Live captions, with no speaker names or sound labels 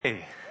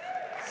Hey,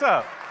 what's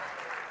up?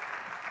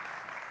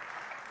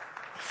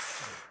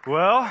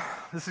 Well,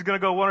 this is going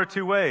to go one or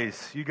two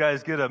ways. You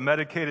guys get a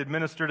medicated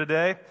minister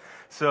today,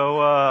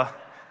 so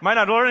might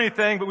not learn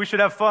anything, but we should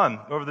have fun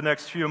over the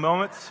next few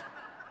moments.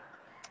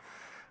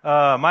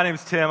 My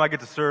name's Tim. I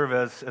get to serve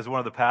as one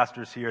of the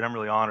pastors here, and I'm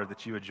really honored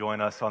that you would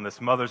join us on this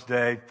Mother's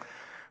Day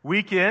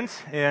weekend.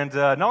 And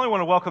not only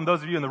want to welcome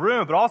those of you in the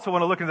room, but also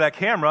want to look into that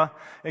camera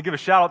and give a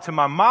shout out to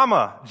my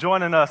mama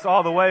joining us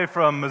all the way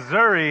from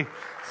Missouri.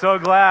 So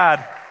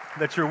glad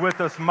that you're with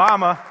us,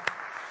 Mama.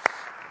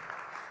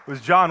 It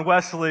was John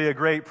Wesley, a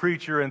great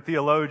preacher and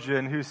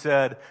theologian, who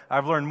said,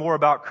 "I've learned more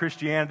about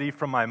Christianity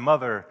from my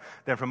mother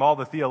than from all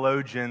the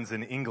theologians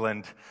in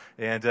England."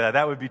 And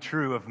that would be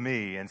true of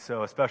me. And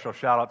so a special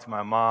shout out to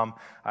my mom.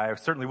 I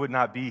certainly would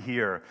not be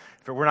here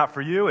if it were not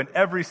for you in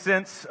every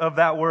sense of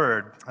that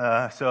word.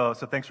 So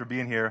thanks for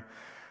being here.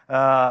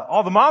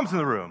 All the moms in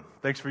the room,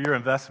 thanks for your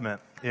investment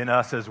in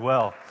us as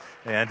well.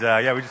 And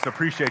we just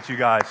appreciate you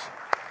guys.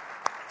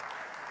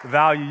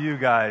 Value you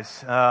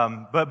guys.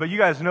 But you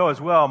guys know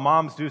as well,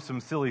 moms do some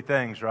silly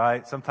things,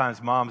 right?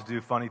 Sometimes moms do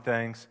funny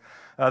things.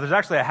 There's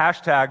actually a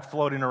hashtag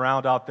floating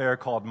around out there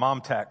called mom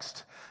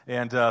text.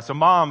 And so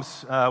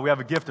moms, we have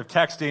a gift of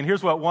texting.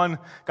 Here's what one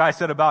guy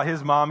said about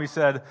his mom. He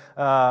said,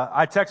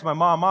 I text my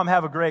mom, "Mom,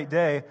 have a great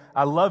day.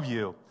 I love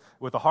you,"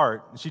 with a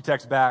heart. And she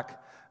texts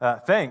back,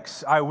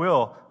 "Thanks, I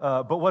will.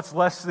 But what's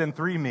less than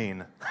 3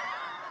 mean?"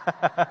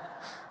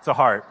 It's a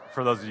heart.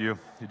 For those of you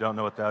who don't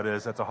know what that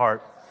is, that's a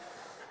heart.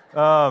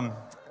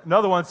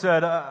 Another one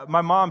said, "My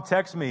mom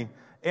texted me,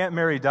 'Aunt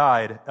Mary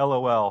died,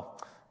 LOL.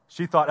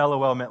 She thought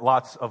LOL meant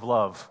lots of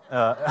love.'"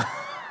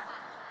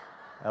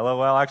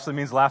 LOL actually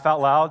means laugh out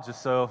loud,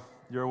 just so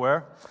you're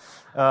aware.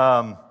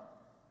 When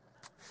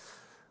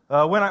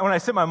I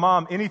send my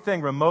mom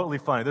anything remotely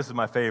funny, this is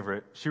my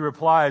favorite, she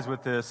replies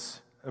with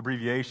this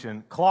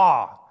abbreviation,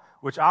 CLAW,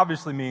 which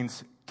obviously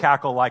means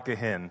cackle like a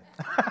hen.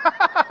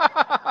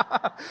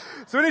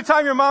 So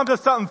anytime your mom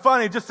does something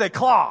funny, just say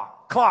CLAW,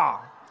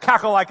 CLAW.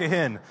 Cackle like a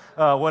hen,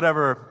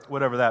 whatever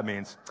that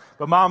means.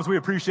 But moms, we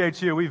appreciate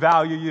you. We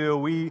value you.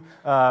 We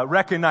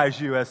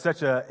recognize you as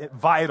such a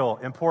vital,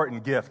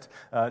 important gift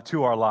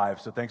to our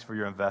lives. So thanks for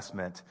your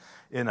investment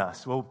in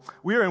us. Well,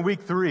 we are in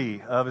week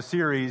 3 of a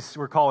series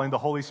we're calling the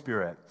Holy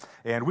Spirit.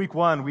 And week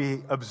 1,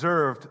 we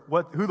observed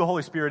who the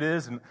Holy Spirit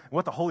is and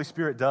what the Holy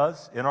Spirit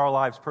does in our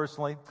lives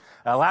personally.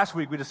 Last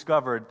week, we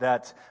discovered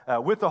that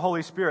with the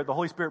Holy Spirit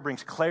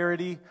brings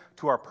clarity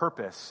to our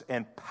purpose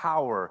and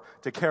power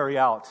to carry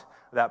out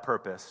that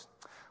purpose.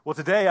 Well,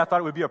 today I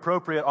thought it would be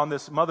appropriate on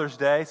this Mother's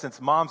Day,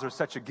 since moms are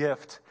such a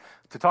gift,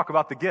 to talk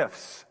about the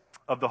gifts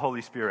of the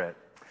Holy Spirit.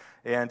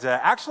 And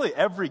actually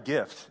every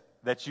gift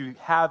that you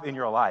have in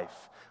your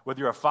life, whether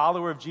you're a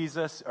follower of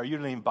Jesus or you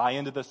didn't even buy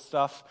into this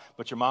stuff,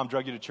 but your mom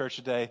drug you to church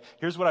today,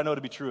 here's what I know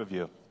to be true of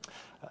you.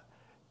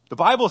 The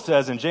Bible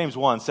says in James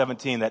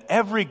 1:17 that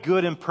every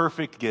good and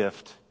perfect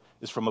gift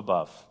is from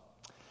above.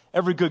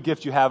 Every good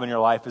gift you have in your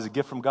life is a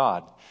gift from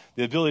God.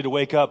 The ability to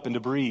wake up and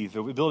to breathe, the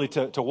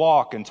ability to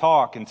walk and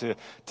talk and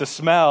to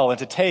smell and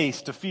to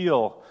taste, to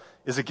feel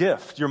is a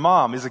gift. Your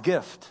mom is a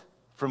gift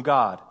from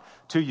God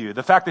to you.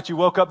 The fact that you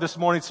woke up this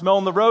morning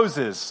smelling the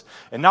roses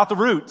and not the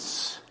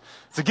roots,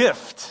 it's a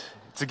gift.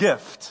 It's a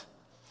gift.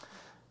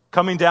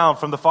 Coming down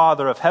from the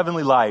Father of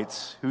heavenly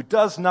lights, who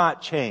does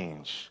not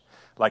change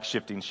like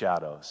shifting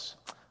shadows.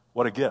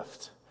 What a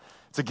gift.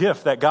 It's a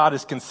gift that God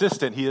is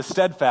consistent. He is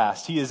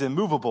steadfast. He is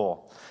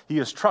immovable. He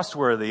is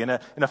trustworthy. In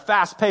a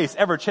fast-paced,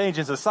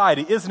 ever-changing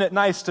society, isn't it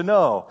nice to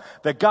know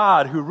that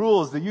God, who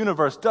rules the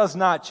universe, does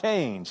not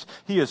change?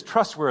 He is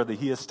trustworthy.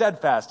 He is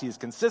steadfast. He is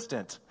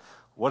consistent.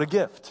 What a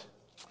gift.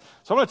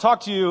 So I'm going to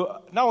talk to you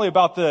not only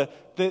about the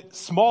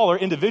smaller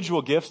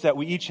individual gifts that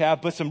we each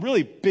have, but some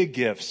really big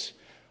gifts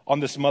on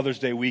this Mother's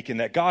Day weekend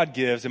that God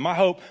gives. And my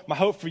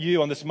hope for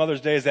you on this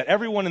Mother's Day is that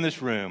everyone in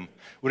this room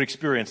would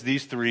experience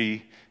these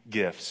 3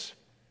 gifts.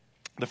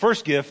 The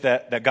first gift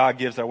that God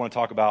gives that I want to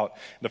talk about,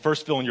 the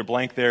first fill in your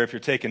blank there if you're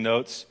taking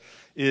notes,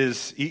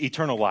 is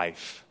eternal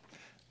life.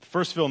 The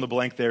first fill in the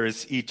blank there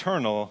is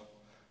eternal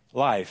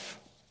life.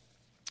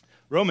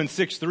 Romans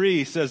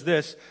 6:3 says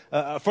this,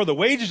 "For the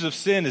wages of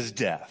sin is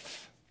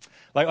death."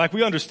 Like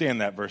we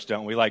understand that verse,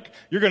 don't we? Like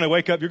you're going to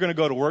wake up, you're going to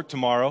go to work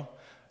tomorrow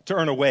to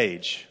earn a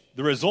wage.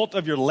 The result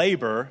of your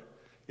labor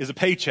is a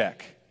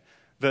paycheck.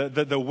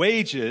 The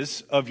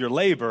wages of your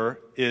labor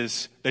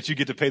is that you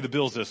get to pay the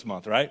bills this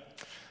month, right?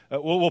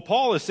 Well,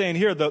 Paul is saying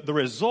here the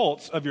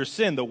results of your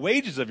sin, the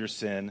wages of your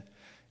sin,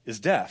 is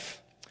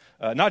death.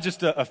 Not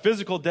just a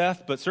physical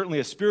death, but certainly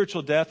a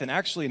spiritual death and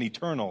actually an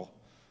eternal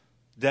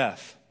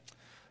death.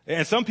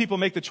 And some people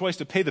make the choice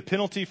to pay the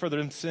penalty for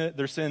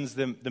their sins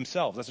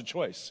themselves. That's a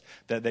choice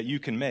that you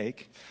can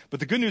make. But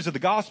the good news of the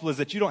gospel is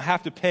that you don't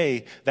have to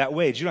pay that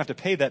wage. You don't have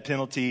to pay that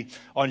penalty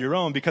on your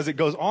own, because it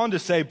goes on to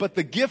say, but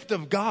the gift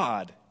of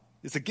God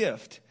is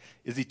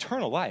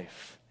eternal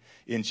life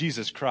in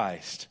Jesus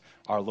Christ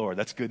our Lord.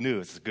 That's good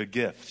news. It's a good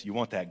gift. You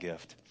want that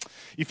gift.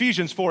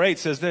 Ephesians 4:8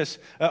 says this,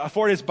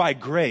 "For it is by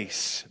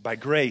grace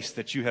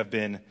that you have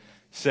been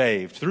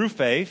saved, through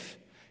faith,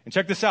 And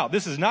check this out.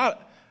 This is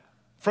not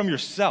from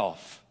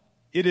yourself.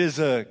 It is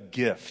a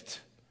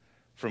gift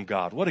from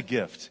God. What a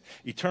gift.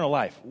 Eternal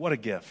life. What a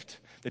gift.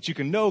 That you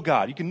can know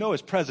God. You can know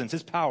His presence,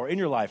 His power in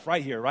your life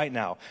right here, right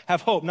now.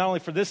 Have hope not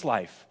only for this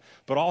life,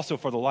 but also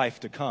for the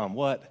life to come.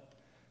 What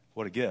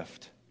a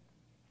gift.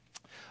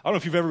 I don't know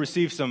if you've ever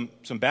received some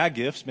bad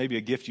gifts, maybe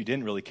a gift you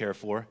didn't really care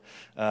for.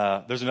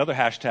 There's another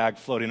hashtag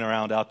floating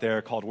around out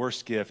there called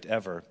worst gift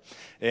ever.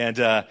 And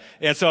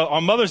so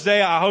on Mother's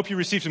Day, I hope you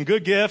received some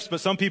good gifts,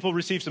 but some people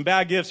received some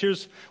bad gifts.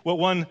 Here's what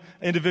one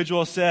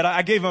individual said.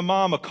 I gave my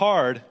mom a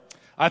card.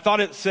 I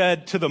thought it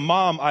said, "To the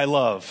mom I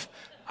love."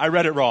 I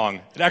read it wrong.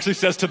 It actually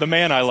says, "To the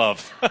man I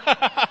love."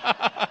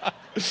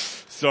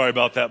 Sorry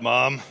about that,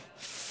 Mom.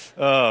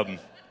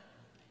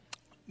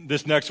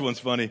 This next one's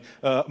funny.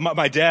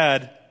 My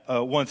dad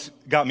once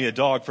got me a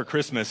dog for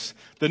Christmas.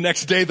 The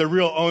next day, the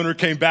real owner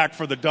came back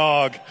for the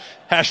dog.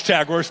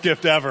 Hashtag worst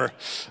gift ever.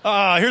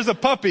 Here's a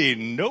puppy.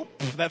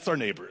 Nope, that's our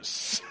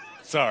neighbor's.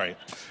 Sorry.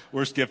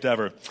 Worst gift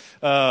ever.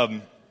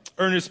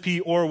 Ernest P.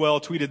 Orwell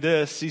tweeted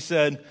this. He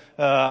said,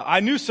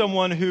 I knew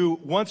someone who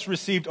once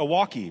received a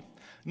walkie.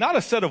 Not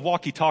a set of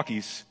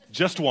walkie-talkies,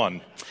 just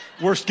one.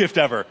 Worst gift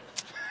ever.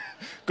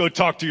 Go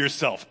talk to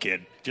yourself,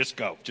 kid. Just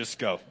go.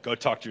 Go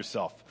talk to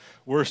yourself.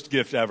 Worst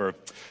gift ever.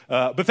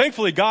 But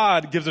thankfully,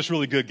 God gives us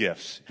really good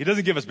gifts. He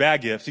doesn't give us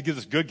bad gifts. He gives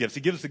us good gifts.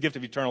 He gives us the gift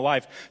of eternal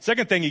life.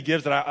 Second thing He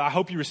gives that I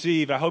hope you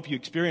receive, I hope you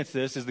experience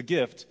this, is the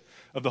gift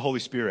of the Holy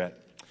Spirit.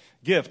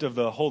 Gift of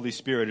the Holy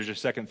Spirit is your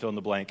second fill in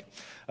the blank.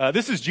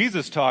 This is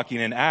Jesus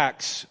talking in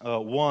Acts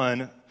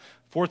 1,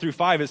 4 through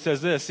 5. It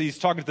says this. He's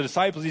talking to the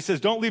disciples. He says,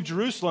 "Don't leave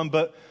Jerusalem,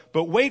 but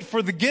wait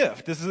for the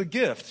gift." This is a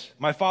gift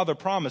my Father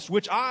promised,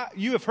 which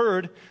you have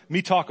heard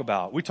me talk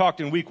about. We talked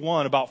in week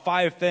 1 about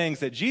 5 things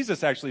that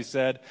Jesus actually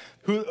said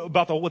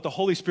about what the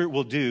Holy Spirit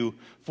will do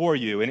for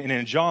you. And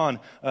in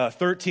John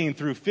 13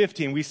 through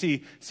 15, we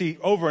see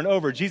over and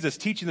over Jesus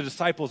teaching the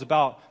disciples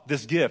about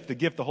this gift, the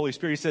gift of the Holy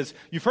Spirit. He says,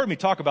 "You've heard me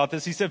talk about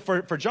this." He said,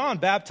 for John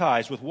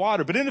baptized with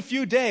water, but in a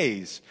few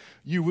days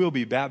you will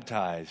be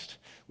baptized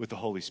with the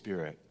Holy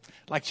Spirit.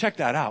 Like, check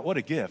that out. What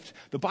a gift.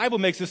 The Bible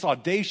makes this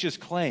audacious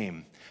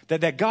claim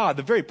that God,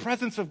 the very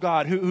presence of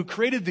God, who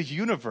created the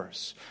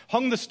universe,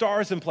 hung the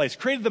stars in place,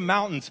 created the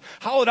mountains,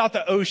 hollowed out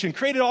the ocean,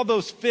 created all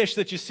those fish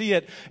that you see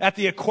at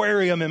the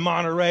aquarium in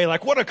Monterey.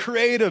 Like, what a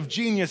creative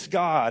genius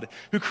God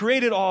who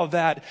created all of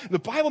that. The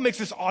Bible makes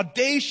this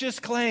audacious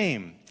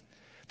claim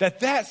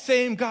that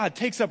same God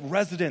takes up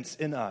residence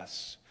in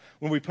us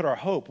when we put our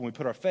hope, when we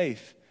put our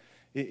faith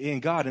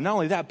in God. And not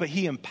only that, but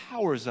He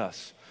empowers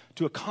us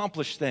to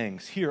accomplish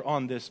things here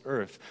on this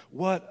earth.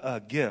 What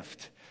a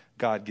gift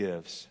God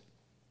gives.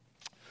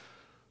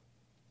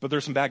 But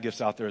there's some bad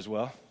gifts out there as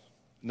well.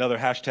 Another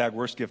hashtag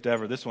worst gift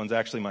ever. This one's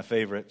actually my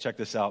favorite. Check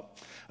this out.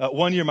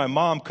 One year, my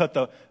mom cut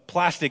the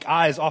plastic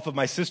eyes off of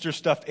my sister's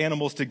stuffed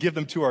animals to give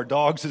them to our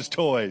dogs as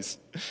toys.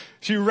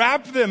 She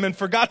wrapped them and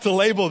forgot to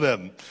label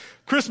them.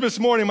 Christmas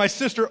morning, my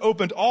sister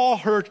opened all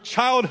her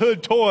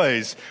childhood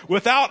toys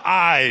without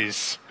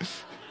eyes.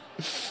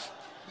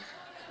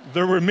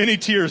 There were many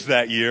tears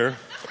that year.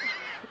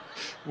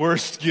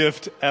 Worst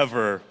gift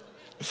ever.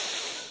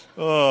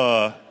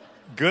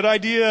 Good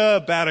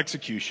idea, bad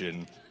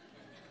execution.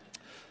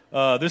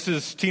 This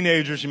is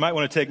teenagers. You might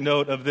want to take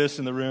note of this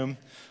in the room.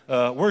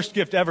 Worst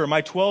gift ever.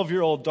 My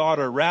 12-year-old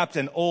daughter wrapped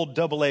an old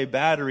AA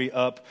battery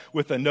up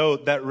with a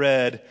note that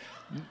read,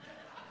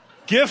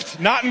 "Gift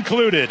not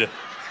included,"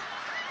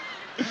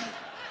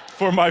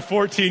 for a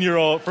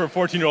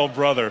 14-year-old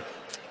brother.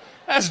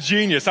 That's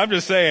genius. I'm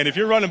just saying, if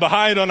you're running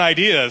behind on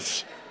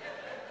ideas,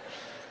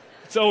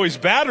 it's always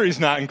batteries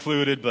not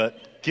included,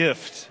 but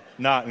gift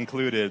not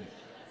included.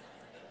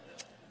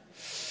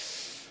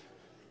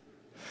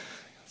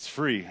 It's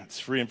free. It's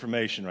free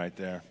information right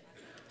there.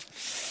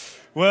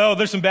 Well,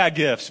 there's some bad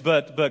gifts,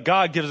 but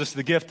God gives us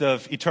the gift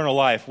of eternal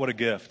life. What a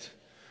gift.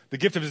 The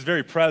gift of His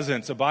very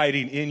presence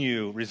abiding in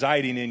you,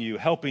 residing in you,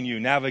 helping you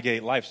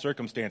navigate life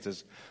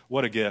circumstances.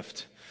 What a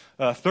gift.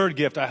 Third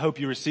gift I hope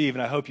you receive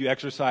and I hope you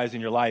exercise in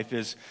your life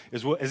is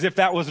as if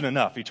that wasn't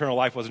enough, eternal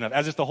life wasn't enough,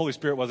 as if the Holy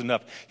Spirit wasn't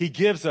enough. He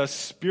gives us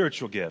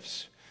spiritual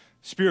gifts.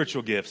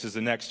 Spiritual gifts is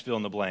the next fill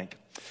in the blank.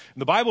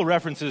 And the Bible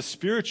references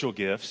spiritual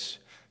gifts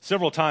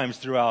several times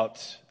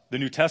throughout the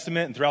New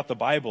Testament and throughout the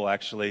Bible,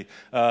 actually.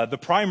 The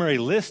primary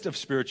list of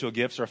spiritual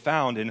gifts are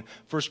found in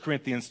 1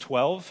 Corinthians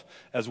 12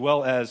 as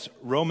well as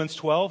Romans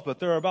 12, but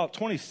there are about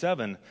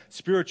 27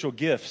 spiritual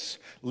gifts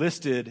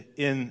listed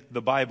in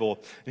the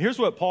Bible. And here's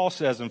what Paul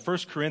says in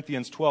 1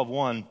 Corinthians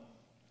 12:1.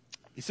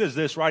 He says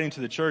this, writing to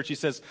the church. He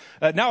says,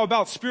 "Now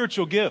about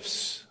spiritual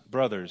gifts,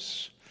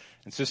 brothers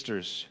and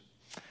sisters,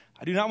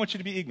 I do not want you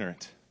to be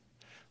ignorant."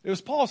 It was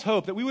Paul's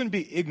hope that we wouldn't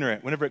be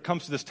ignorant whenever it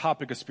comes to this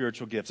topic of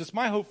spiritual gifts. It's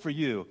my hope for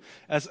you,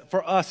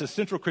 for us as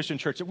Central Christian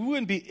Church, that we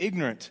wouldn't be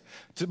ignorant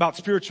about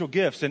spiritual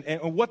gifts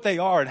and what they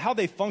are and how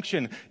they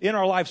function in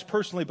our lives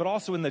personally, but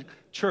also in the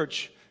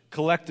church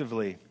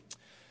collectively.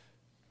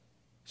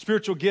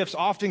 Spiritual gifts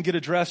often get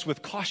addressed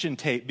with caution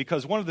tape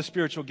because one of the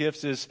spiritual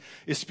gifts is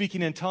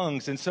speaking in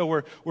tongues. And so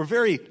we're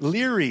very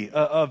leery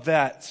of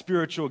that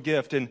spiritual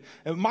gift. And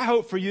my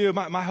hope for you,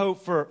 my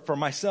hope for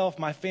myself,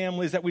 my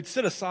family, is that we'd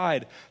set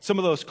aside some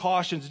of those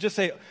cautions and just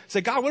say,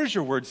 God, what does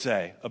your word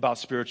say about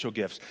spiritual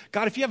gifts?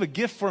 God, if you have a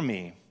gift for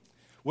me,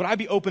 would I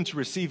be open to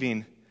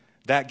receiving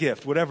that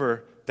gift,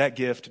 whatever that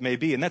gift may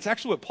be? And that's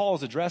actually what Paul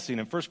is addressing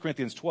in 1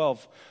 Corinthians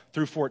 12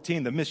 through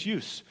 14, the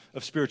misuse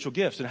of spiritual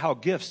gifts and how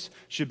gifts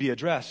should be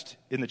addressed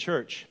in the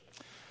church.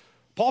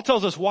 Paul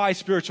tells us why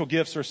spiritual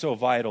gifts are so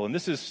vital, and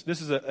this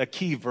is a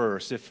key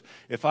verse. If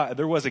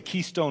there was a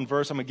keystone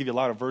verse, I'm going to give you a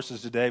lot of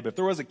verses today, but if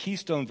there was a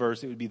keystone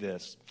verse, it would be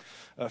this.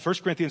 1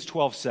 Corinthians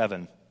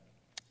 12:7.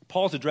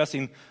 Paul's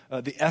addressing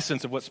the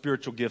essence of what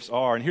spiritual gifts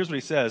are. And here's what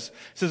he says.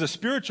 He says, a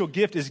spiritual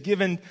gift is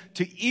given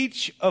to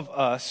each of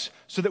us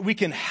so that we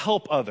can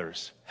help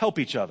others, help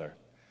each other.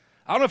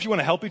 I don't know if you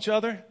want to help each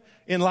other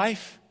in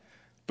life,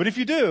 but if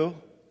you do,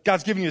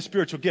 God's giving you a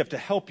spiritual gift to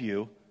help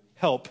you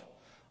help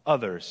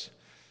others.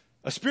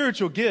 A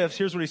spiritual gift,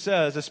 here's what he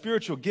says, a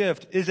spiritual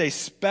gift is a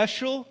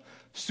special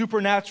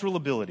supernatural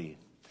ability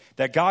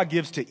that God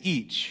gives to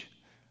each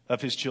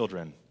of his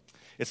children.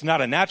 It's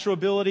not a natural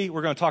ability.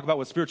 We're going to talk about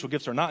what spiritual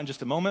gifts are not in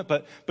just a moment,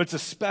 but it's a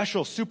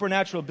special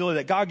supernatural ability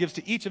that God gives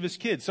to each of his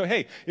kids. So,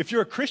 hey, if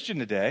you're a Christian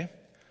today,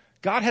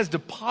 God has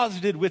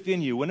deposited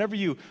within you, whenever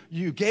you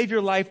gave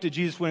your life to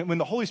Jesus, when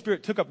the Holy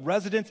Spirit took up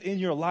residence in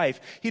your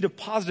life, he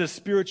deposited a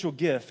spiritual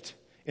gift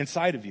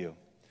inside of you.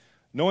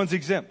 No one's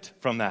exempt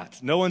from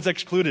that. No one's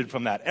excluded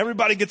from that.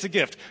 Everybody gets a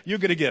gift. You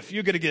get a gift.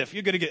 You get a gift.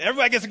 You get a gift.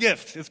 Everybody gets a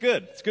gift. It's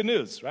good. It's good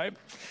news, right?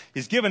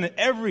 He's given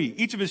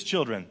each of his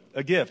children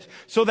a gift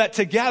so that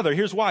together,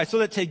 here's why, so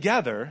that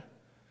together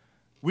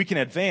we can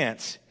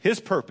advance his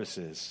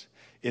purposes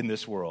in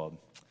this world.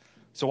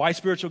 So why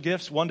spiritual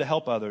gifts? One, to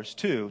help others.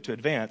 Two, to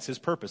advance his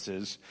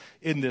purposes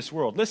in this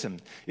world. Listen,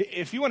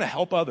 if you want to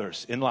help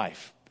others in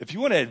life, if you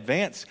want to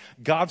advance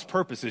God's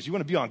purposes, you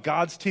want to be on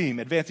God's team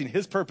advancing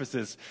his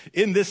purposes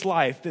in this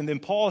life, then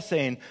Paul is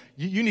saying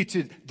you need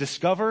to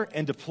discover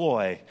and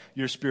deploy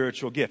your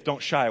spiritual gift.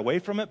 Don't shy away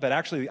from it, but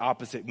actually the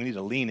opposite. We need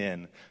to lean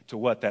in to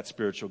what that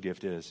spiritual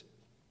gift is.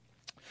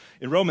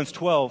 In Romans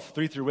 12,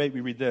 3-8,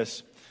 we read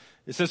this.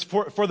 It says,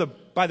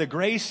 by the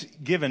grace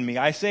given me,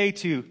 I say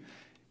to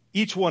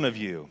each one of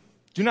you,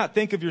 do not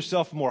think of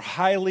yourself more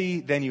highly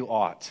than you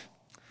ought.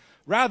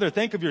 Rather,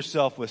 think of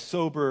yourself with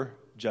sober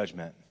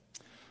judgment.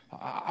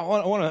 I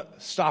want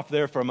to stop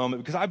there for a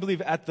moment because I believe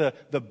at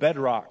the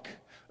bedrock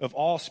of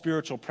all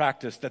spiritual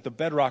practice, that the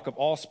bedrock of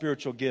all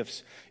spiritual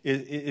gifts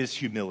is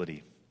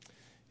humility.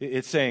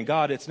 It's saying,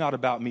 God, it's not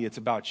about me, it's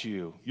about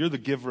you. You're the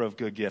giver of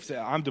good gifts.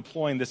 I'm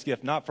deploying this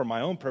gift not for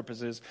my own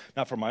purposes,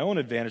 not for my own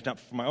advantage, not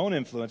for my own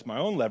influence, my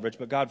own leverage,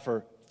 but God,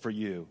 for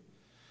you.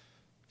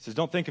 It says,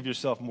 don't think of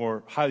yourself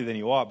more highly than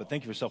you ought, but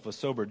think of yourself with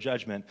sober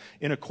judgment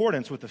in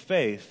accordance with the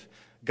faith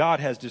God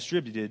has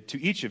distributed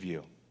to each of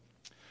you.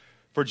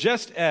 For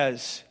just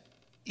as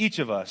each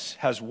of us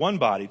has one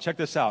body, check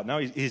this out. Now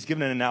he's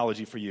given an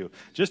analogy for you.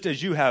 Just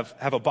as you have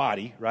a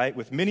body, right,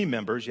 with many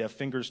members, you have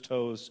fingers,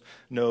 toes,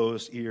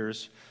 nose,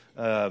 ears.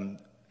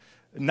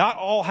 Not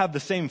all have the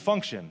same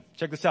function.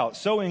 Check this out.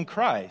 So in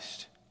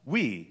Christ,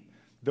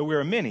 though we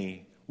are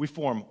many, we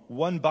form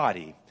one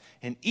body,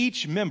 and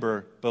each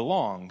member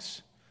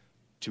belongs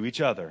to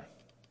each other.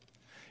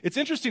 It's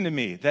interesting to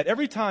me that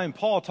every time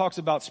Paul talks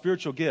about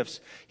spiritual gifts,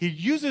 he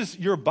uses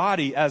your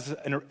body as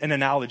an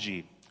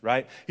analogy,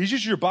 right? He's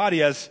using your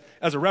body as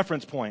a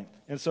reference point.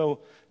 And so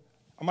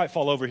I might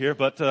fall over here,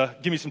 but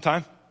give me some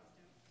time.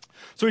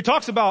 So he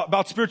talks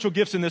about spiritual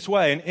gifts in this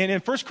way. And in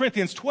 1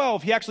 Corinthians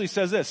 12, he actually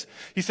says this.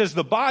 He says,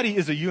 the body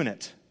is a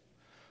unit.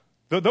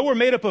 Though we're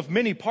made up of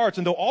many parts,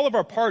 and though all of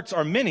our parts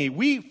are many,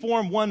 we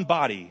form one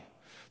body.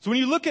 So when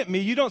you look at me,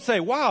 you don't say,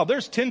 wow,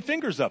 there's 10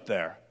 fingers up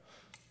there.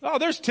 Oh,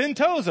 there's 10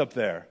 toes up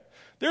there.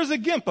 There's a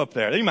gimp up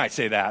there. You might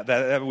say that.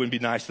 That wouldn't be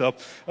nice, though.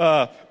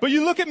 But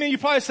you look at me and you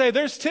probably say,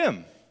 there's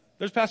Tim.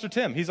 There's Pastor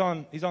Tim. He's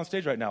on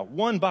stage right now.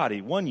 One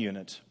body, one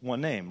unit,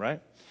 one name, right?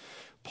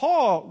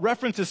 Paul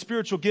references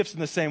spiritual gifts in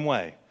the same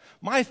way.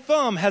 My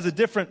thumb has a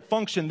different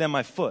function than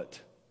my foot,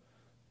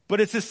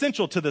 but it's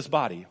essential to this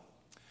body.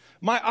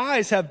 My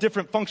eyes have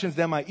different functions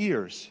than my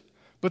ears,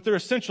 but they're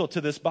essential to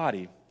this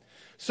body.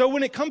 So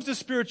when it comes to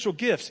spiritual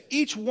gifts,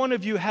 each one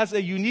of you has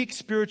a unique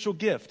spiritual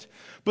gift.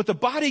 But the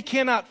body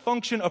cannot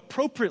function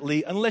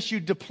appropriately unless you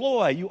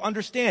deploy, you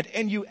understand,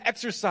 and you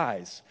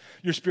exercise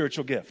your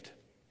spiritual gift.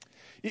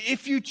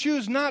 If you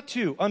choose not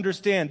to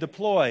understand,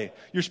 deploy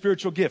your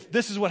spiritual gift,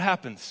 this is what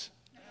happens.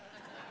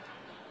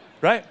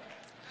 Right?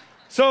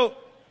 So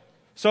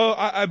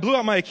I blew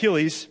out my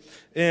Achilles,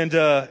 and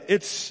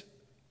it's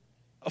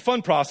a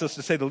fun process,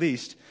 to say the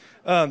least.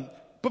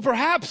 But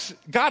perhaps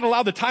God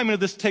allowed the timing of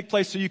this to take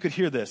place so you could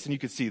hear this and you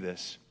could see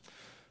this.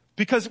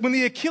 Because when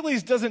the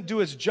Achilles doesn't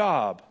do its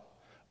job,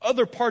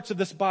 other parts of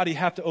this body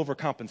have to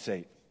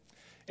overcompensate.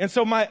 And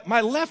so my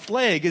left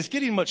leg is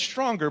getting much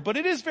stronger, but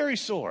it is very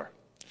sore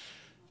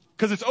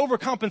because it's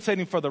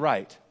overcompensating for the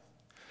right.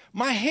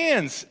 My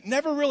hands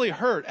never really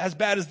hurt as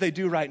bad as they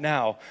do right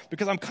now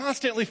because I'm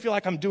constantly feel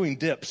like I'm doing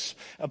dips,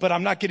 but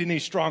I'm not getting any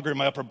stronger in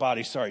my upper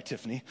body. Sorry,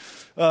 Tiffany.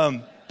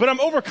 But I'm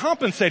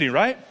overcompensating,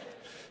 right?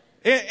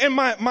 And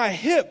my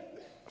hip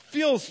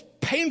feels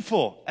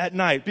painful at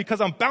night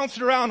because I'm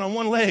bouncing around on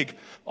one leg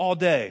all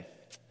day.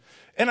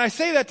 And I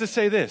say that to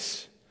say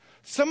this.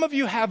 Some of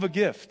you have a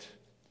gift,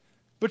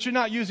 but you're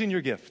not using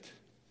your gift.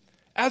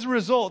 As a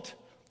result,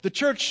 the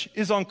church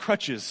is on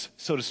crutches,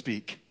 so to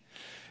speak.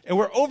 And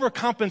we're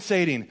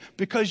overcompensating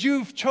because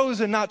you've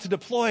chosen not to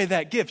deploy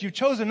that gift. You've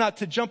chosen not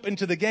to jump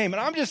into the game.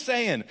 And I'm just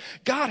saying,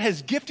 God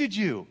has gifted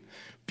you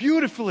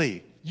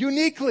beautifully,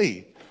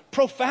 uniquely,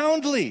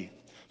 profoundly,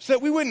 so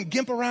that we wouldn't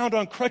gimp around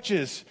on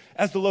crutches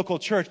as the local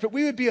church, but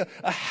we would be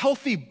a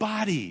healthy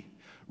body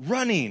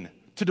running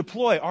to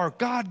deploy our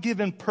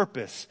God-given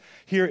purpose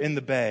here in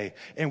the Bay.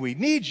 And we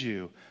need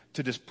you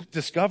to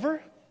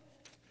discover,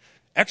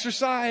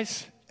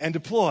 exercise, and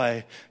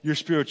deploy your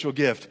spiritual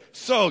gift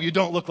so you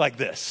don't look like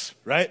this,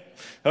 right?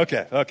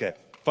 Okay.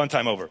 Fun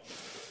time over.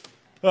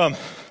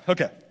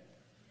 Okay.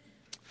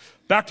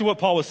 Back to what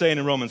Paul was saying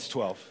in Romans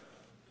 12.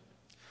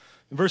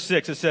 In verse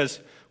 6, it says,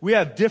 we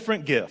have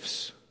different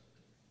gifts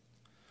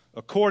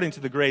according to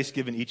the grace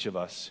given each of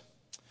us.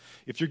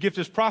 If your gift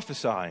is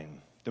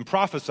prophesying, then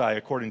prophesy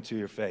according to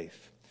your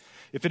faith.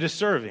 If it is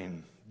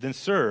serving, then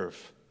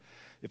serve.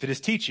 If it is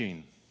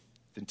teaching,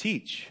 then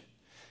teach.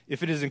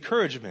 If it is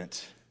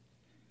encouragement,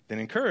 then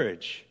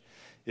encourage.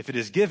 If it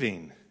is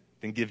giving,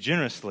 then give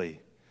generously.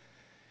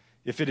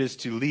 If it is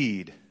to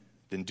lead,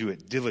 then do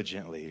it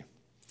diligently.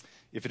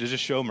 If it is to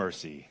show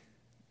mercy,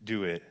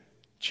 do it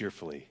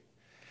cheerfully.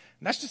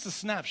 And that's just a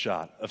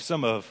snapshot of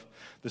some of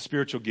the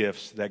spiritual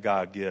gifts that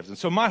God gives. And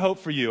so my hope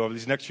for you over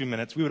these next few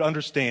minutes, we would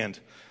understand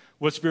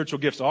what spiritual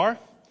gifts are,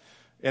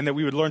 and that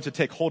we would learn to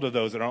take hold of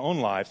those in our own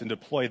lives and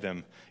deploy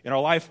them in our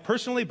life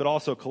personally, but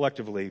also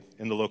collectively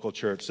in the local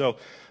church. So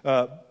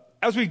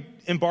as we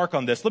embark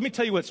on this, let me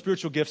tell you what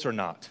spiritual gifts are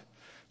not.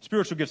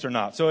 Spiritual gifts are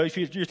not. So if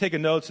you're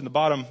taking notes in the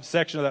bottom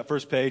section of that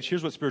first page,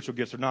 here's what spiritual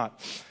gifts are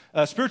not.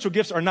 Spiritual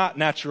gifts are not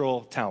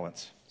natural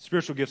talents.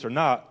 Spiritual gifts are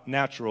not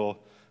natural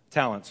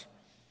talents.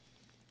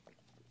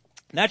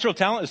 Natural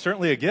talent is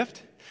certainly a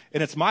gift,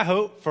 and it's my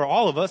hope for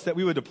all of us that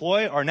we would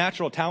deploy our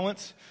natural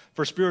talents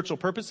for spiritual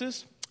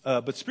purposes.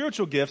 But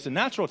spiritual gifts and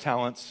natural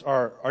talents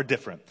are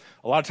different.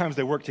 A lot of times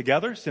they work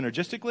together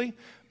synergistically,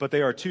 but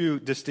they are two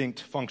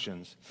distinct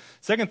functions.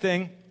 Second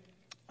thing,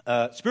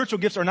 spiritual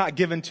gifts are not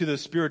given to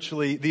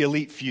the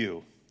elite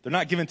few. They're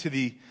not given to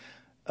the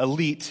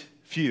elite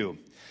few.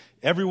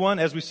 Everyone,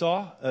 as we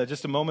saw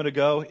just a moment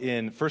ago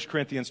in 1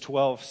 Corinthians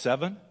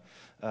 12:7,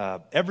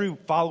 every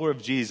follower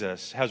of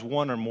Jesus has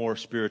one or more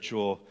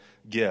spiritual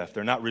gift.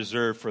 They're not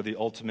reserved for the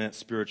ultimate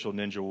spiritual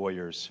ninja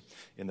warriors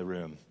in the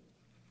room.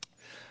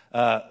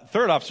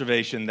 Third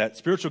observation, that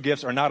spiritual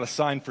gifts are not a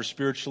sign for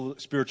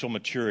spiritual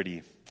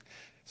maturity.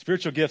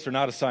 Spiritual gifts are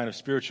not a sign of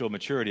spiritual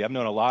maturity. I've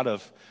known a lot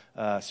of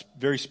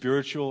very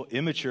spiritual,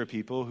 immature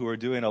people who are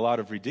doing a lot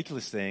of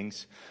ridiculous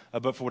things,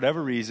 but for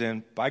whatever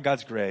reason, by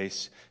God's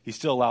grace, He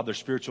still allowed their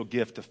spiritual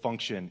gift to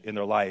function in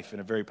their life in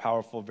a very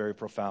powerful, very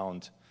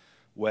profound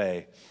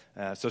way.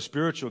 So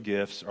spiritual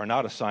gifts are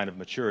not a sign of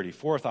maturity.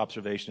 Fourth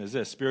observation is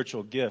this: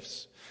 spiritual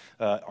gifts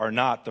are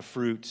not the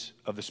fruit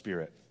of the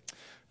Spirit.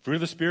 Fruit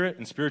of the Spirit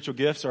and spiritual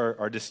gifts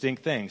are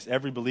distinct things.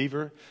 Every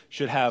believer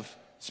should have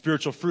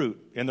spiritual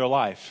fruit in their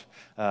life.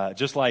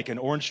 Just like an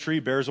orange tree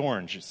bears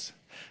oranges.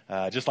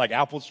 Just like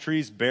apples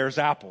trees bears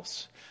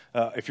apples.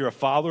 If you're a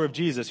follower of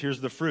Jesus,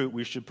 here's the fruit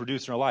we should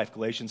produce in our life.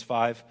 Galatians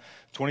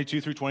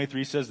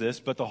 5:22-23 says this,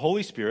 but the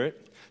Holy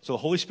Spirit, so the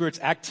Holy Spirit's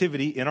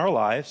activity in our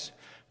lives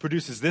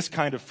produces this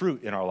kind of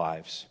fruit in our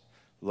lives: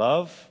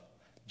 love,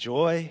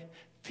 joy,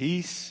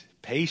 peace,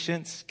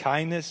 patience,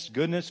 kindness,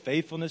 goodness,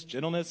 faithfulness,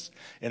 gentleness,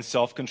 and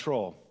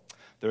self-control.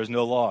 There is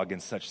no law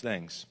against such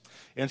things.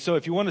 And so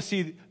if you want to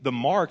see the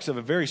marks of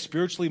a very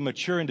spiritually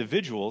mature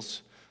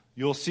individuals,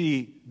 you'll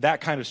see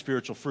that kind of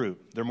spiritual fruit.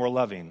 They're more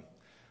loving.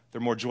 They're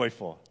more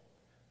joyful.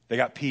 They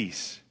got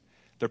peace.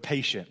 They're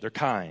patient. They're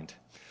kind.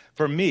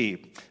 For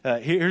me,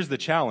 here's the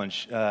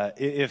challenge.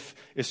 If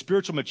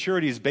spiritual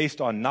maturity is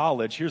based on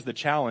knowledge, here's the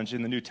challenge.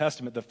 In the New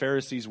Testament, the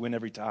Pharisees win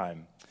every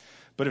time.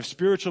 But if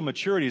spiritual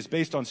maturity is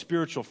based on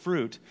spiritual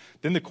fruit,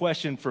 then the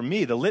question for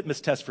me, the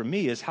litmus test for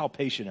me, is how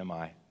patient am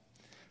I?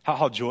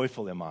 How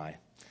joyful am I?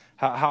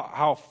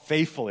 How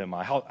faithful am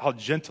I? How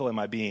gentle am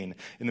I being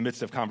in the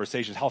midst of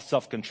conversations? How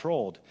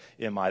self-controlled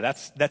am I?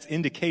 That's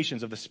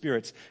indications of the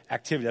Spirit's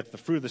activity. That's the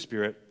fruit of the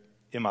Spirit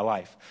in my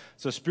life.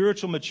 So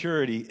spiritual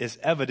maturity is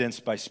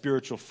evidenced by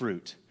spiritual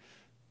fruit,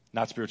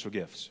 not spiritual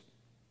gifts.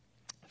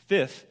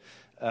 Fifth,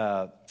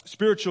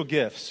 spiritual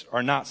gifts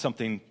are not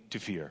something to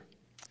fear.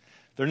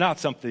 They're not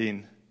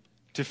something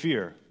to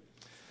fear.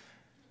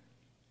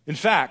 In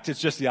fact,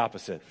 it's just the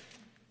opposite.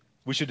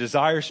 We should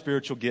desire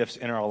spiritual gifts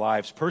in our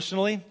lives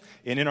personally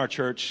and in our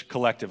church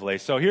collectively.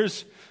 So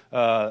here's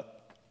the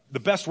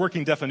best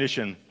working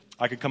definition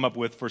I could come up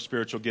with for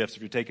spiritual gifts.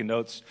 If you're taking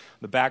notes,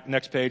 the back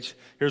next page,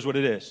 here's what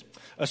it is.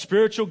 A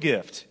spiritual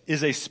gift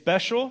is a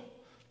special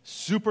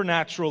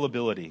supernatural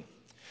ability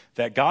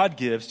that God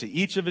gives to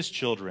each of his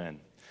children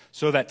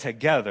so that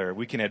together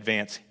we can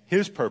advance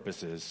his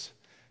purposes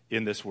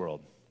in this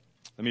world.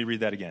 Let me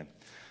read that again.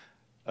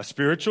 A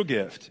spiritual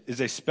gift is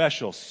a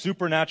special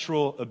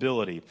supernatural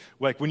ability.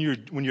 Like when you're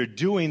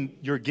doing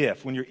your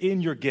gift, when you're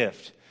in your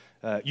gift,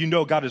 you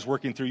know God is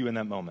working through you in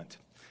that moment.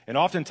 And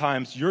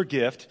oftentimes your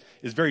gift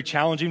is very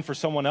challenging for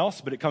someone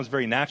else, but it comes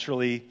very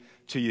naturally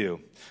to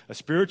you. A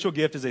spiritual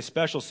gift is a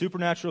special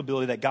supernatural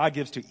ability that God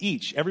gives to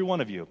every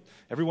one of you,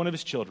 every one of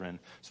his children,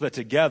 so that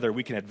together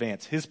we can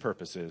advance his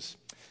purposes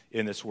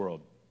in this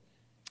world.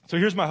 So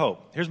here's my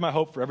hope. Here's my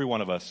hope for every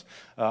one of us.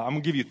 I'm going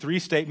to give you 3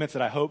 statements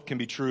that I hope can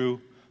be true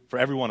for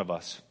every one of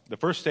us. The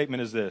first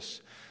statement is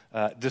this: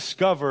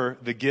 discover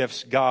the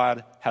gifts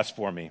God has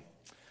for me.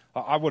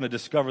 I want to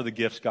discover the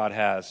gifts God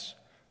has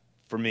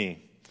for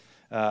me.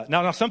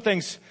 Now, some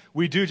things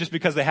we do just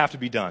because they have to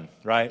be done,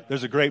 right?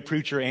 There's a great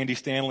preacher, Andy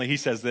Stanley. He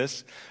says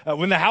this: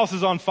 when the house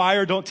is on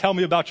fire, don't tell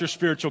me about your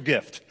spiritual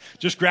gift.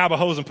 Just grab a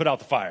hose and put out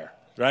the fire,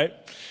 right?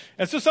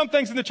 And so some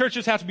things in the church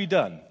just have to be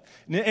done.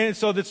 And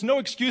so there's no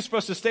excuse for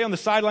us to stay on the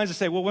sidelines and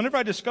say, well, whenever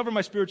I discover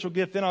my spiritual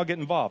gift, then I'll get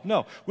involved.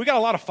 No, we got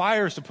a lot of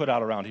fires to put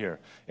out around here.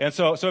 And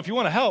so if you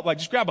want to help,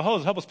 just grab a hose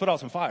and help us put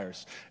out some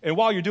fires. And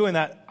while you're doing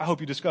that, I hope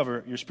you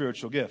discover your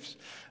spiritual gifts.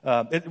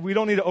 We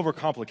don't need to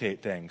overcomplicate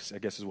things, I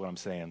guess is what I'm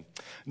saying.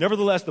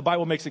 Nevertheless, the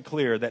Bible makes it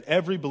clear that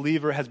every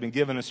believer has been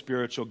given a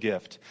spiritual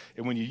gift.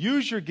 And when you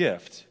use your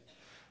gift,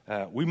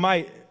 what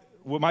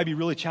might be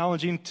really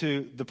challenging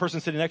to the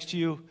person sitting next to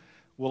you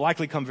will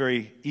likely come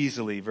very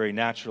easily, very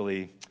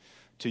naturally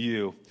to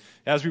you.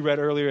 As we read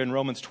earlier in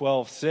Romans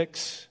 12:6,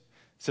 it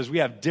says we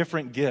have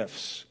different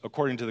gifts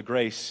according to the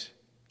grace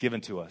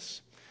given to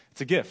us.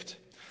 It's a gift.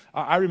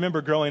 I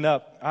remember growing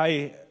up,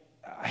 I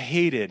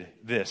hated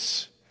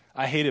this.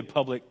 I hated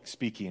public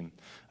speaking.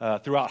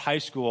 Throughout high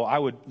school, I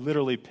would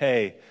literally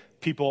pay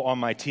people on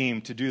my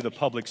team to do the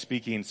public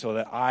speaking so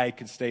that I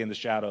could stay in the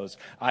shadows.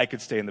 I could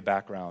stay in the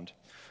background.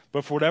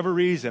 But for whatever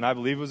reason, I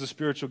believe it was a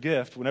spiritual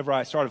gift. Whenever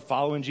I started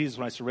following Jesus,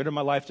 when I surrendered my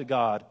life to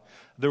God,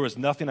 there was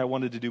nothing I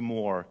wanted to do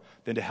more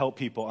than to help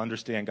people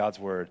understand God's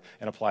word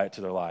and apply it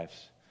to their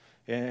lives.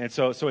 And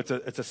so it's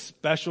a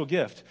special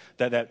gift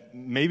that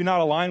maybe not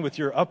align with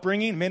your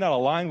upbringing, may not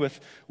align with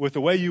the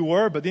way you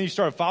were, but then you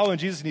started following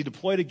Jesus and he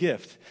deployed a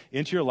gift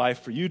into your life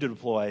for you to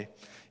deploy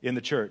in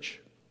the church.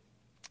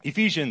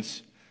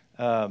 Ephesians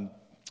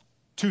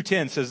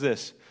 2:10 says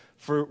this: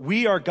 for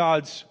we are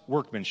God's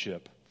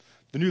workmanship.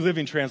 The New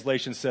Living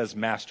Translation says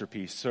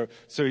masterpiece. So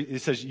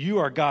it says you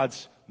are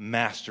God's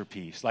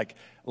masterpiece. Like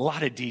a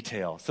lot of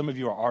detail. Some of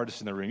you are artists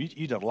in the room.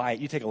 You delight.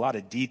 You take a lot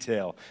of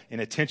detail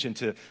and attention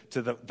to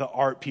the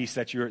art piece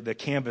the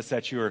canvas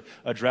that you're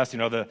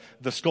addressing, or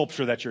the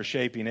sculpture that you're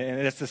shaping.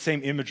 And it's the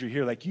same imagery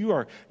here. Like you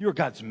are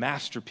God's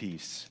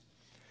masterpiece.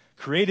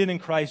 Created in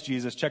Christ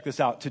Jesus, check this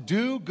out, to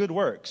do good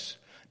works.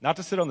 Not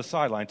to sit on the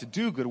sideline, to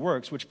do good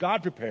works, which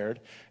God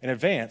prepared in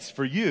advance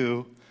for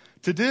you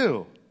to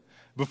do.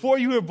 Before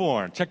you were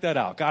born, check that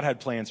out. God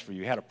had plans for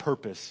you. He had a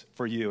purpose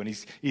for you, and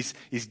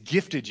he's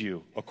gifted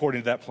you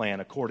according to that plan,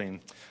 according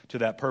to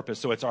that purpose.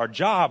 So it's our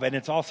job, and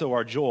it's also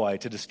our joy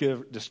to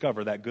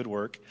discover that good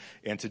work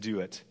and to do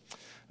it.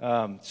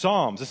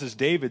 Psalms, this is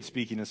David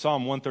speaking in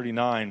Psalm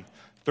 139,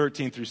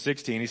 13 through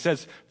 16. He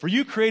says, for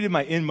you created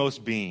my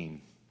inmost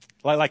being,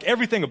 like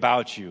everything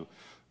about you.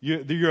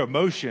 Your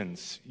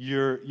emotions,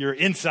 your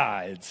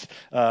insides,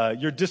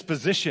 your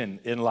disposition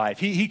in life.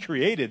 He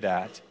created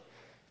that.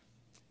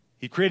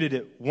 He created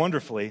it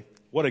wonderfully.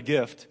 What a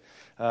gift.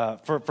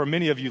 For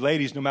many of you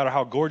ladies, no matter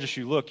how gorgeous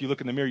you look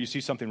in the mirror, you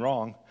see something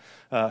wrong.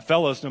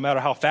 Fellas, no matter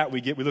how fat we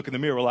get, we look in the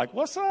mirror, we're like,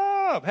 what's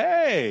up?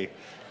 Hey,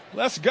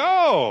 let's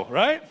go,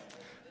 right?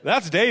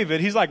 That's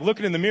David. He's like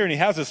looking in the mirror and he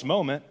has this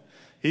moment.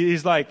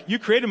 He's like, you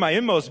created my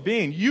inmost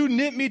being. You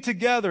knit me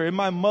together in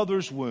my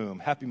mother's womb.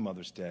 Happy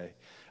Mother's Day.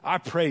 I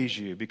praise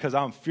you because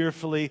I'm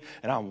fearfully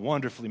and I'm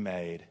wonderfully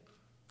made.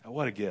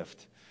 What a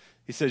gift.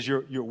 He says,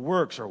 your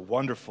works are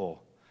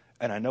wonderful,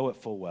 and I know it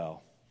full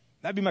well.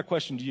 That'd be my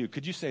question to you.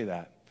 Could you say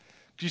that?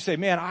 Could you say,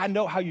 man, I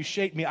know how you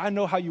shaped me. I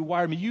know how you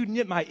wired me. You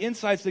knit my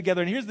insides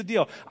together, and here's the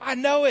deal. I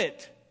know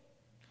it.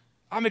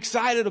 I'm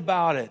excited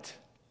about it.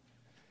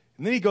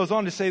 And then he goes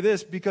on to say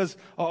this, because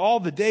all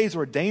the days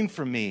ordained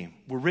for me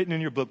were written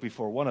in your book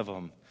before one of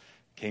them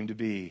came to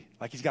be.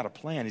 Like he's got a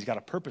plan. He's got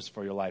a purpose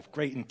for your life.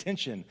 Great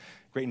intention.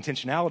 Great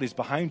intentionalities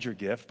behind your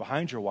gift,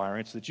 behind your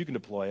wiring, so that you can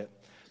deploy it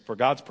for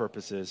God's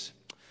purposes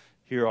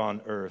here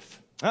on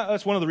earth.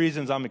 That's one of the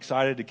reasons I'm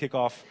excited to kick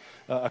off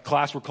a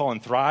class we're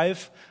calling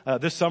Thrive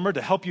this summer,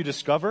 to help you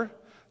discover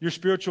your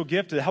spiritual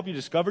gift, to help you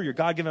discover your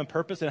God-given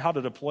purpose and how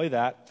to deploy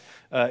that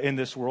in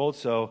this world.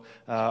 So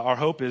our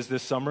hope is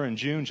this summer in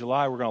June,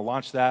 July, we're going to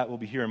launch that. We'll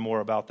be hearing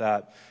more about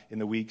that in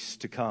the weeks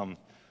to come.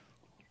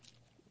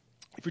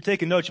 If you're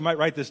taking notes, you might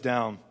write this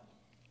down.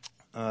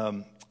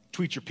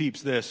 Tweet your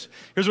peeps this.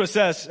 Here's what it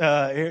says.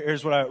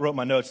 Here's what I wrote in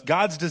my notes.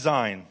 God's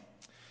design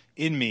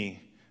in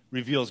me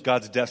reveals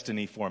God's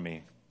destiny for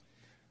me.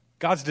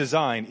 God's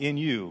design in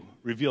you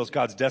reveals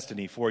God's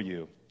destiny for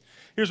you.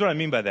 Here's what I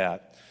mean by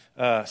that.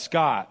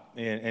 Scott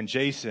and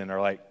Jason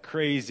are like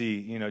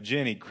crazy,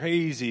 Jenny,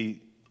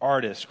 crazy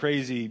artists,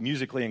 crazy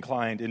musically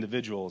inclined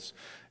individuals.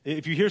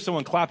 If you hear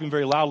someone clapping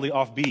very loudly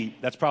off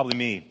beat, that's probably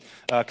me.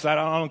 Because I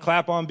don't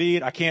clap on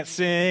beat, I can't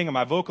sing, and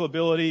my vocal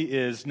ability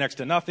is next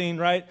to nothing,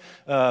 right?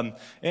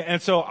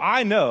 And so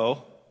I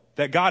know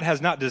that God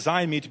has not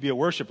designed me to be a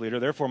worship leader,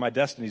 therefore my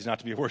destiny is not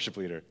to be a worship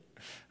leader,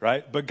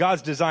 right? But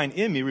God's design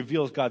in me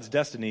reveals God's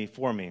destiny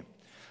for me.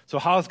 So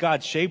how has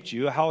God shaped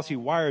you? How has he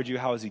wired you?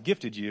 How has he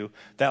gifted you?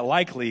 That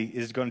likely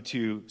is going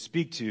to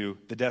speak to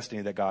the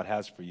destiny that God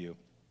has for you.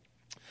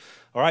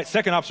 All right,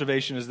 second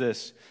observation is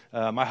this.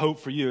 My hope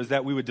for you is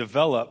that we would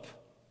develop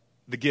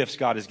the gifts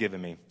God has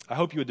given me. I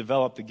hope you would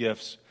develop the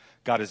gifts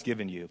God has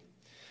given you.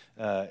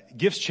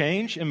 Gifts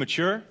change and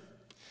mature.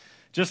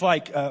 Just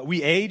like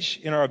we age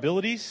in our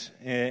abilities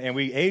and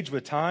we age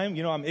with time.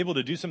 I'm able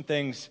to do some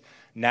things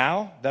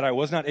now that I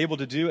was not able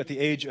to do at the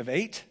age of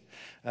 8.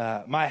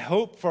 My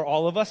hope for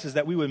all of us is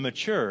that we would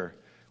mature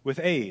with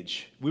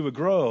age. We would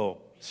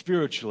grow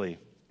spiritually.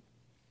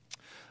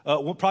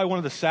 Probably one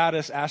of the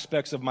saddest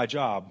aspects of my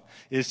job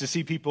is to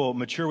see people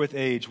mature with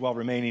age while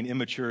remaining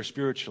immature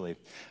spiritually.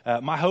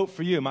 My hope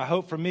for you, my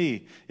hope for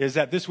me is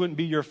that this wouldn't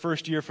be your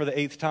first year for the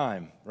 8th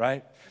time,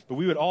 right? But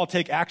we would all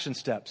take action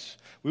steps.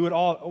 We would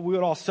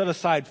all set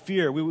aside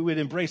fear. We would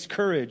embrace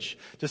courage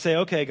to say,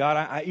 okay,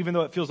 God, even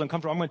though it feels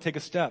uncomfortable, I'm going to take a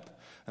step.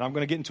 And I'm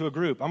going to get into a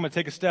group. I'm going to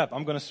take a step.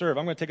 I'm going to serve.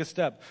 I'm going to take a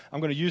step. I'm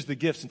going to use the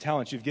gifts and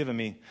talents you've given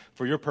me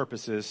for your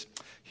purposes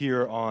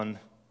here on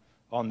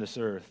this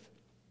earth.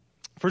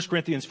 1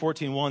 Corinthians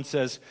 14:1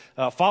 says,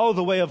 follow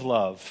the way of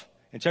love.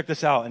 And check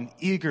this out, and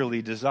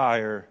eagerly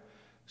desire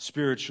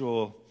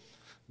spiritual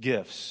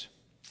gifts.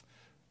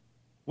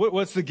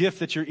 What's the gift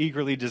that you're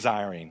eagerly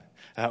desiring?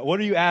 What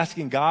are you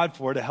asking God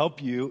for to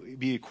help you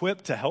be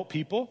equipped to help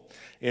people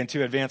and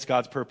to advance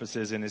God's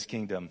purposes in his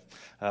kingdom?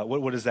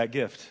 What is that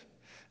gift?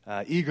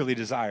 Eagerly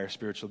desire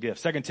spiritual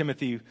gifts. 2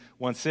 Timothy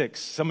 1:6.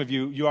 Some of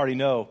you already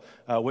know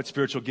what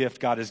spiritual gift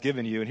God has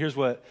given you. And here's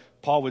what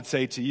Paul would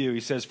say to you. He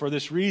says, for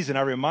this reason,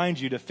 I remind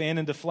you to fan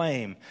into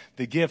flame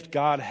the gift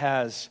God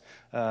has,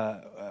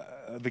 fan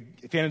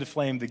into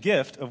flame the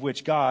gift of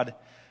which God,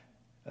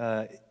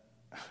 it's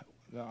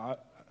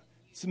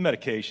a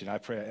medication. I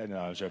pray, no,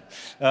 I'm joking.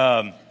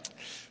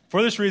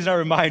 For this reason, I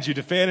remind you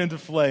to fan into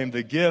flame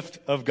the gift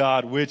of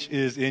God which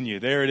is in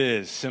you. There it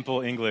is. Simple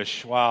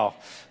English. Wow.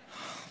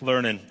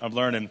 I'm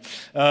learning.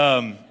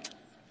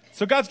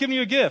 So God's given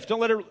you a gift. Don't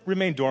let it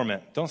remain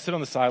dormant. Don't sit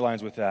on the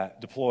sidelines with that.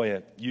 Deploy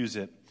it. Use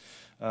it.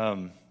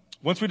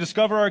 Once we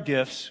discover our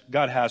gifts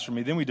God has for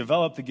me, then we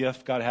develop the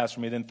gift God has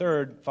for me. Then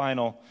third,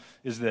 final,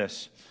 is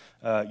this.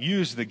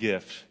 Use the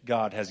gift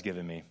God has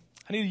given me.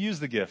 I need to use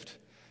the gift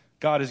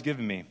God has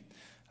given me.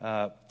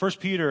 1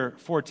 Peter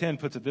 4:10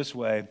 puts it this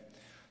way. It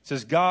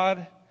says,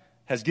 God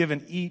has given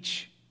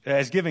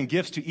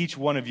gifts to each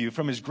one of you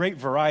from his great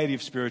variety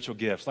of spiritual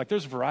gifts. Like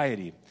there's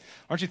variety.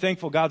 Aren't you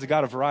thankful God's a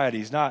God of variety?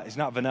 He's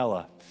not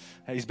vanilla.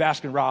 He's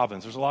Baskin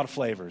Robbins. There's a lot of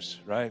flavors,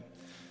 right?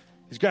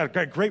 He's got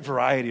a great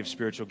variety of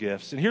spiritual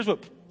gifts. And here's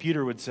what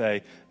Peter would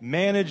say.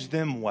 Manage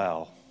them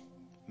well.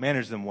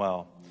 Manage them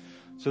well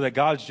so that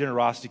God's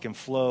generosity can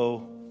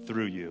flow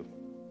through you.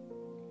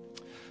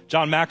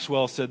 John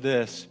Maxwell said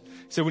this.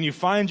 He said, when you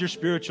find your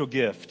spiritual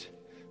gift,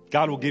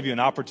 God will give you an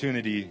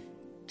opportunity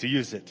to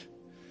use it.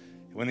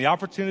 When the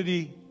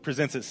opportunity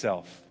presents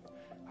itself,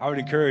 I would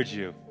encourage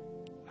you.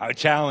 I would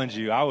challenge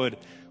you. I would,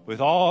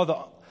 with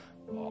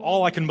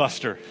all I can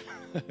muster,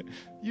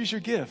 use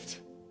your gift.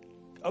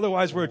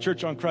 Otherwise, we're a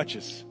church on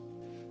crutches.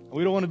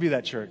 We don't want to be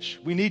that church.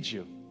 We need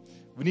you.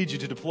 We need you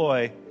to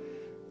deploy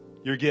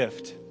your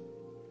gift.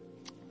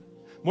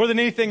 More than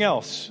anything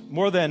else,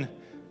 more than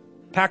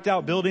packed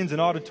out buildings and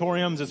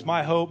auditoriums, it's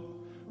my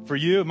hope for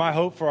you, my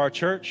hope for our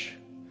church,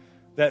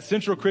 that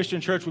Central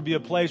Christian Church would be a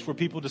place where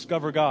people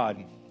discover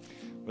God,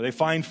 where they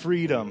find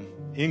freedom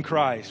in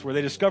Christ, where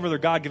they discover their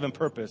God-given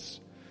purpose,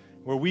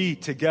 where we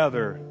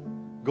together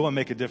go and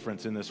make a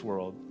difference in this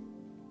world.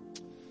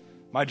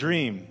 My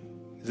dream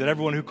is that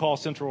everyone who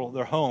calls Central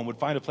their home would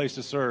find a place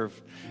to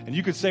serve. And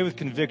you could say with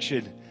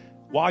conviction,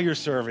 while you're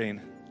serving,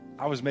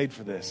 I was made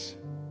for this.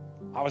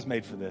 I was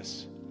made for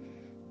this.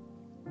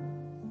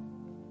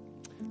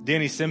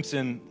 Danny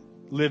Simpson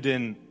lived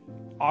in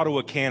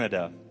Ottawa,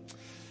 Canada.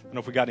 I don't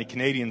know if we got any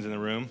Canadians in the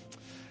room.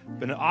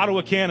 But in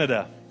Ottawa,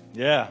 Canada,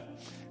 yeah.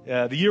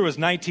 The year was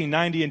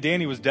 1990, and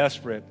Danny was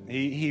desperate.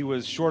 He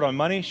was short on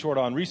money, short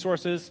on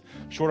resources,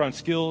 short on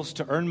skills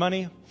to earn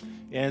money.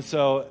 And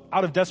so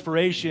out of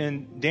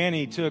desperation,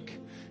 Danny took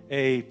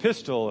a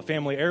pistol, a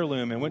family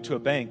heirloom, and went to a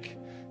bank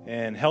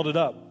and held it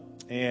up.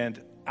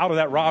 And out of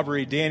that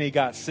robbery, Danny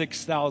got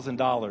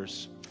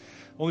 $6,000.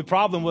 Only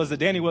problem was that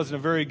Danny wasn't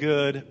a very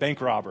good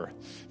bank robber.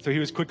 So he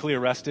was quickly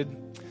arrested.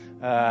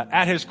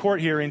 At his court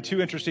hearing,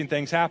 two interesting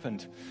things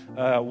happened.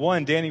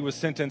 One, Danny was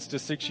sentenced to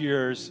 6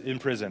 years in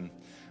prison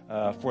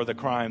for the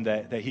crime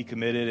that he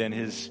committed, and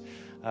his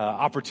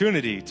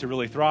opportunity to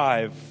really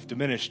thrive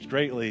diminished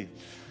greatly.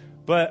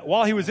 But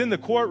while he was in the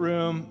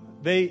courtroom,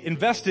 they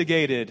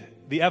investigated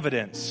the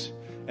evidence,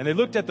 and they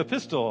looked at the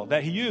pistol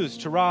that he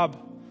used to rob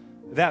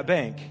that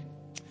bank.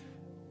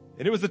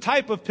 And it was the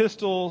type of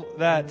pistol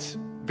that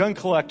gun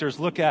collectors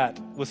look at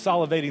with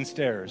salivating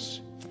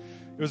stares.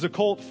 It was a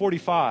Colt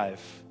 45.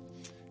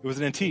 It was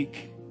an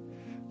antique.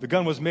 The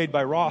gun was made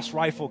by Ross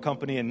Rifle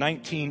Company in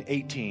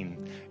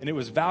 1918, and it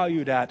was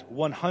valued at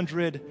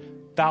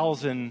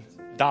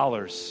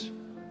 $100,000.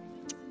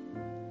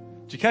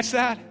 Did you catch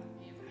that?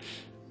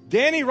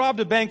 Danny robbed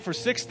a bank for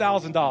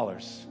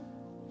 $6,000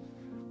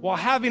 while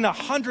having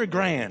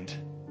 $100,000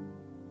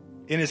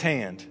 in his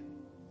hand.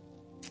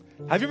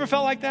 Have you ever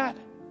felt like that?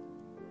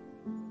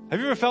 Have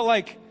you ever felt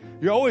like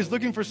you're always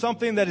looking for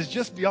something that is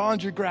just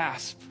beyond your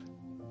grasp?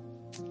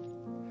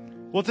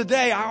 Well,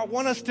 today I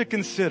want us to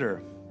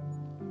consider,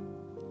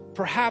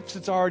 perhaps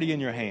it's already in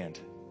your hand.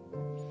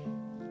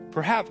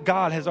 Perhaps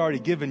God has already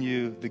given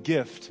you the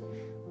gift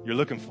you're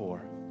looking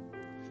for.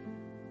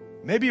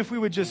 Maybe if we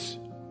would just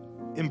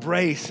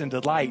embrace and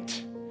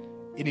delight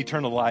in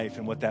eternal life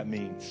and what that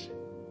means.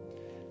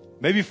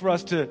 Maybe for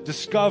us to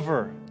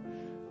discover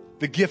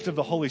the gift of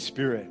the Holy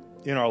Spirit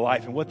in our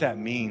life and what that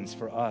means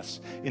for us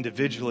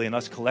individually and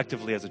us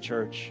collectively as a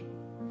church.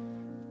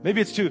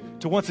 Maybe it's to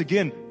once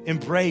again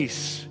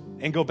embrace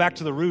and go back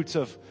to the roots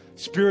of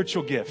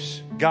spiritual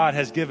gifts God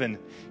has given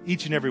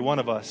each and every one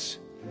of us.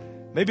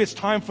 Maybe it's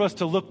time for us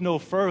to look no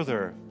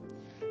further,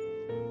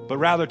 but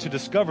rather to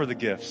discover the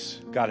gifts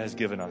God has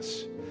given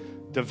us,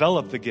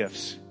 develop the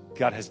gifts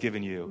God has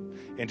given you,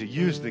 and to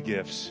use the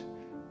gifts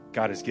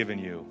God has given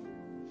you.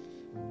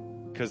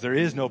 Because there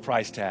is no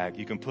price tag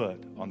you can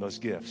put on those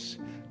gifts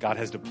God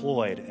has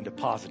deployed and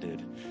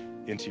deposited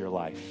into your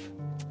life.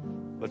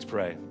 Let's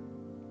pray.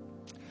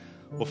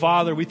 Well,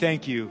 Father, we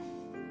thank you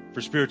for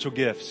spiritual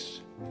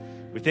gifts.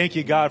 We thank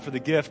you, God, for the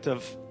gift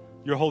of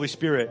your Holy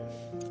Spirit.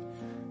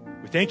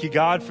 We thank you,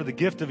 God, for the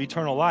gift of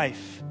eternal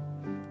life.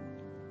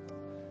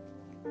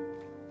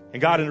 And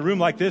God, in a room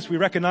like this, we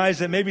recognize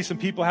that maybe some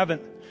people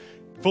haven't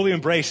fully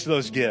embraced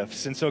those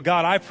gifts. And so,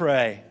 God, I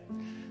pray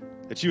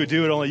that you would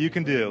do what only you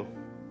can do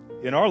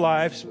in our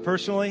lives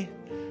personally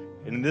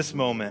and in this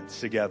moment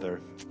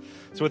together.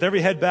 So with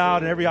every head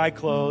bowed and every eye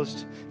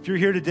closed, if you're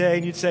here today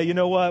and you'd say, you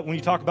know what, when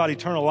you talk about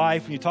eternal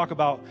life, when you talk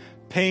about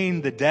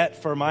paying the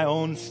debt for my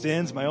own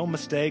sins, my own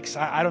mistakes,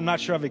 I'm not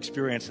sure I've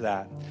experienced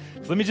that.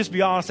 So let me just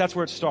be honest, that's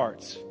where it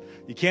starts.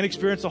 You can't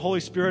experience the Holy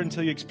Spirit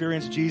until you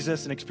experience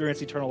Jesus and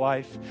experience eternal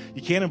life.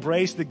 You can't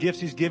embrace the gifts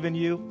he's given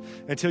you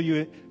until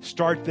you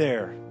start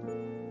there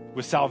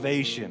with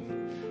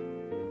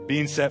salvation,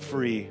 being set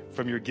free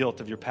from your guilt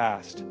of your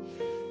past.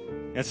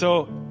 And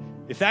so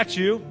if that's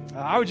you,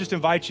 I would just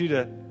invite you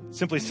to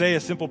simply say a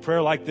simple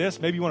prayer like this.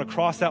 Maybe you want to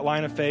cross that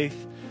line of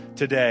faith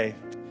today.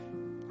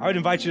 I would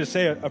invite you to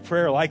say a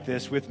prayer like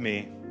this with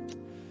me.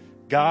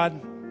 God,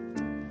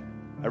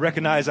 I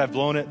recognize I've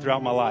blown it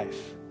throughout my life.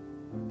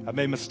 I've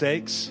made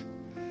mistakes,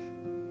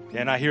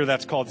 and I hear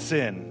that's called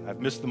sin. I've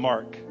missed the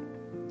mark.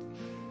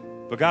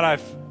 But God,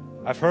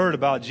 I've heard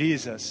about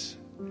Jesus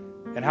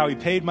and how he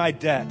paid my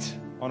debt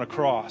on a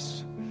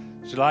cross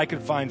so that I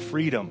could find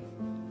freedom,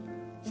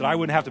 so that I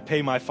wouldn't have to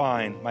pay my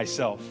fine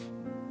myself.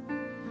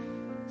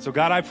 So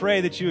God, I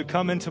pray that you would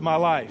come into my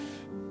life.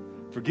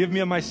 Forgive me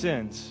of my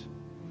sins.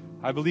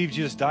 I believe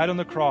Jesus died on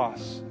the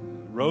cross,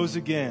 rose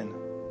again.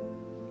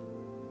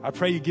 I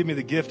pray you give me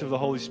the gift of the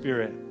Holy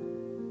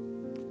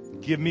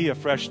Spirit. Give me a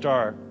fresh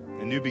start,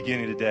 a new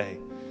beginning today,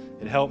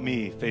 and help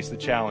me face the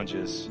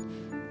challenges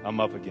I'm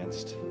up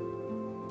against.